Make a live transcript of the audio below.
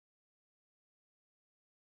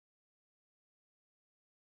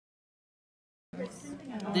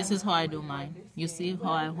This is how I do mine. You see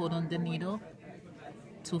how I hold on the needle?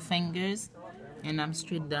 2 fingers, and I'm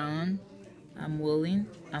straight down. I'm rolling.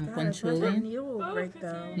 I'm controlling. Needle will break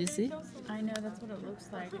though. You see? I know, that's what it looks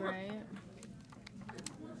like, right?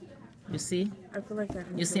 You see? I feel like that.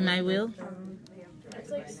 You see my wheel? It's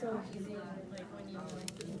like so easy, like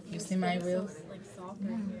when you see my wheel? like soft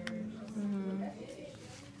right here.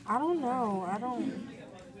 I don't know. I don't.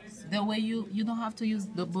 The way you don't have to use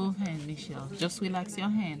the both hand, Michelle. Just relax your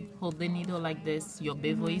hand. Hold the needle like this. Your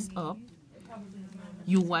bevel is up.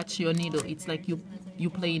 You watch your needle. It's like you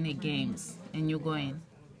playing a games, and you're going,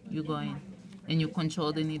 and you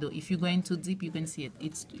control the needle. If you're going too deep, you can see it.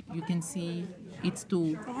 You can see it's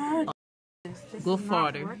too. Go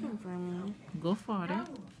farther. Go farther.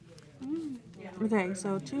 Okay,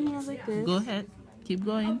 so 2 hands like this. Go ahead. Keep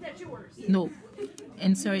going. No.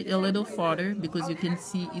 Insert a little farther because you can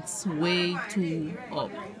see it's way too up.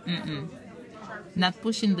 Not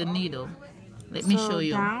pushing the needle. Let me show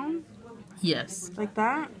you. Down? Yes. Like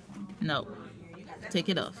that? No. Take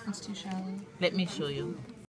it off. It's too shallow. Let me show you.